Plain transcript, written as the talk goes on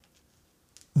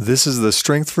This is the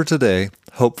Strength for Today,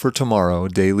 Hope for Tomorrow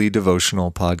daily devotional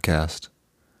podcast.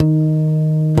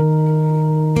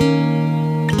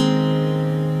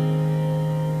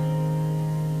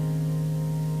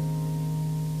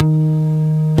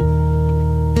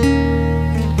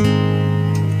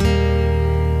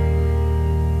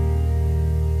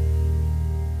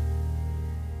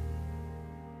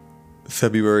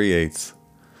 February 8th,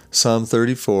 Psalm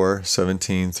 34,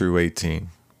 17 through 18.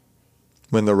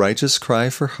 When the righteous cry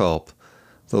for help,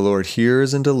 the Lord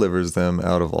hears and delivers them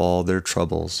out of all their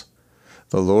troubles.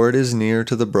 The Lord is near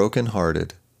to the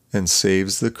brokenhearted and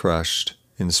saves the crushed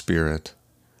in spirit.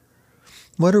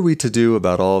 What are we to do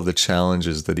about all of the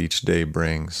challenges that each day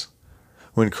brings?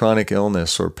 When chronic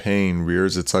illness or pain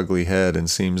rears its ugly head and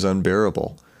seems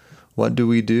unbearable, what do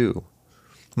we do?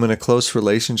 When a close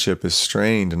relationship is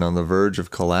strained and on the verge of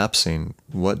collapsing,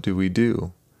 what do we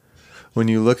do? When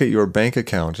you look at your bank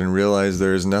account and realize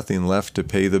there is nothing left to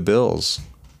pay the bills,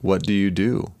 what do you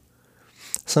do?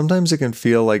 Sometimes it can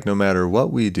feel like no matter what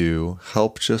we do,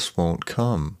 help just won't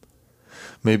come.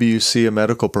 Maybe you see a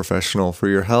medical professional for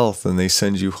your health and they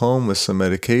send you home with some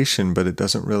medication, but it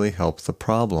doesn't really help the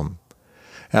problem.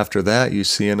 After that, you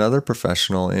see another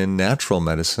professional in natural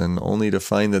medicine only to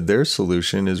find that their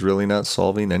solution is really not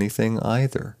solving anything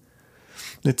either.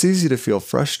 It's easy to feel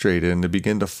frustrated and to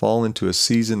begin to fall into a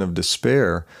season of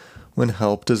despair when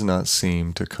help does not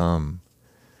seem to come.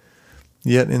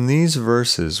 Yet in these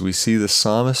verses we see the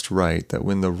psalmist write that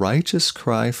when the righteous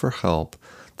cry for help,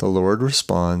 the Lord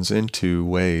responds in two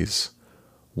ways.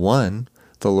 1,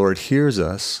 the Lord hears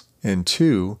us, and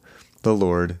 2, the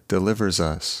Lord delivers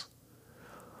us.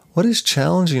 What is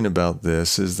challenging about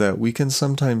this is that we can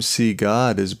sometimes see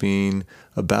God as being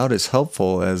about as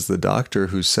helpful as the doctor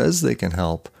who says they can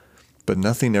help, but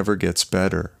nothing ever gets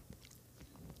better.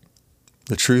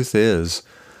 The truth is,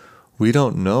 we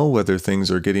don't know whether things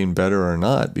are getting better or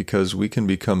not because we can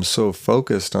become so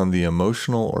focused on the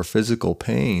emotional or physical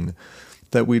pain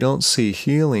that we don't see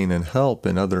healing and help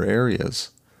in other areas.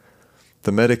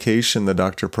 The medication the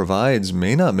doctor provides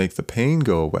may not make the pain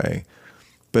go away,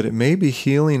 but it may be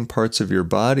healing parts of your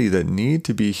body that need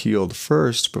to be healed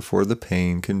first before the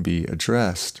pain can be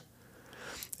addressed.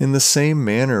 In the same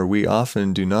manner, we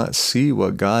often do not see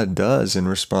what God does in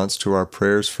response to our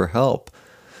prayers for help,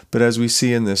 but as we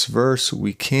see in this verse,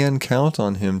 we can count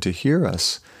on Him to hear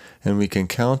us, and we can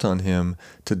count on Him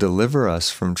to deliver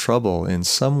us from trouble in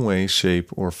some way, shape,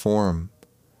 or form.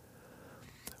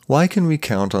 Why can we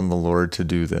count on the Lord to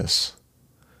do this?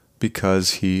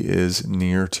 Because He is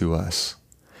near to us.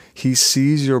 He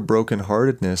sees your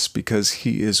brokenheartedness because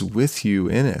He is with you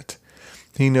in it.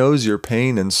 He knows your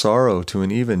pain and sorrow to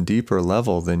an even deeper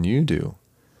level than you do.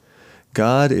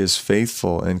 God is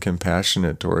faithful and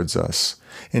compassionate towards us,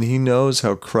 and He knows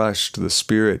how crushed the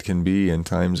spirit can be in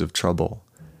times of trouble.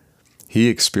 He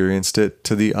experienced it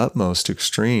to the utmost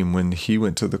extreme when He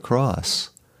went to the cross.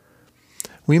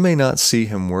 We may not see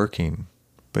Him working,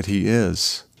 but He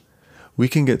is. We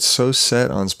can get so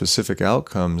set on specific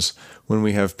outcomes when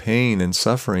we have pain and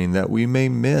suffering that we may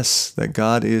miss that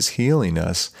God is healing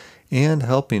us and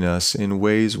helping us in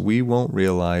ways we won't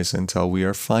realize until we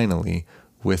are finally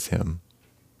with Him.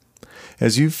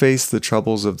 As you face the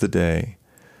troubles of the day,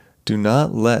 do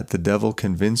not let the devil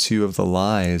convince you of the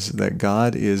lies that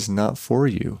God is not for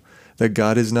you, that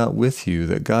God is not with you,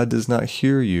 that God does not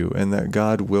hear you, and that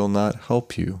God will not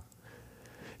help you.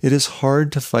 It is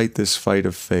hard to fight this fight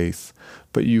of faith,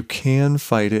 but you can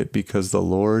fight it because the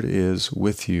Lord is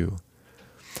with you.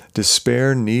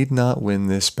 Despair need not win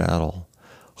this battle.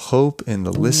 Hope in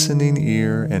the listening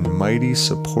ear and mighty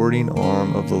supporting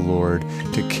arm of the Lord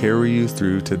to carry you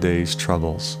through today's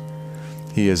troubles.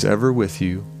 He is ever with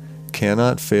you,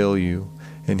 cannot fail you,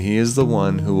 and He is the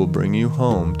one who will bring you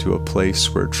home to a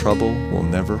place where trouble will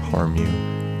never harm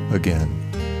you again.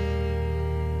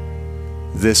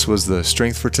 This was the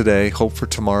Strength for Today, Hope for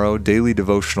Tomorrow daily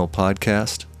devotional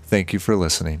podcast. Thank you for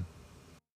listening.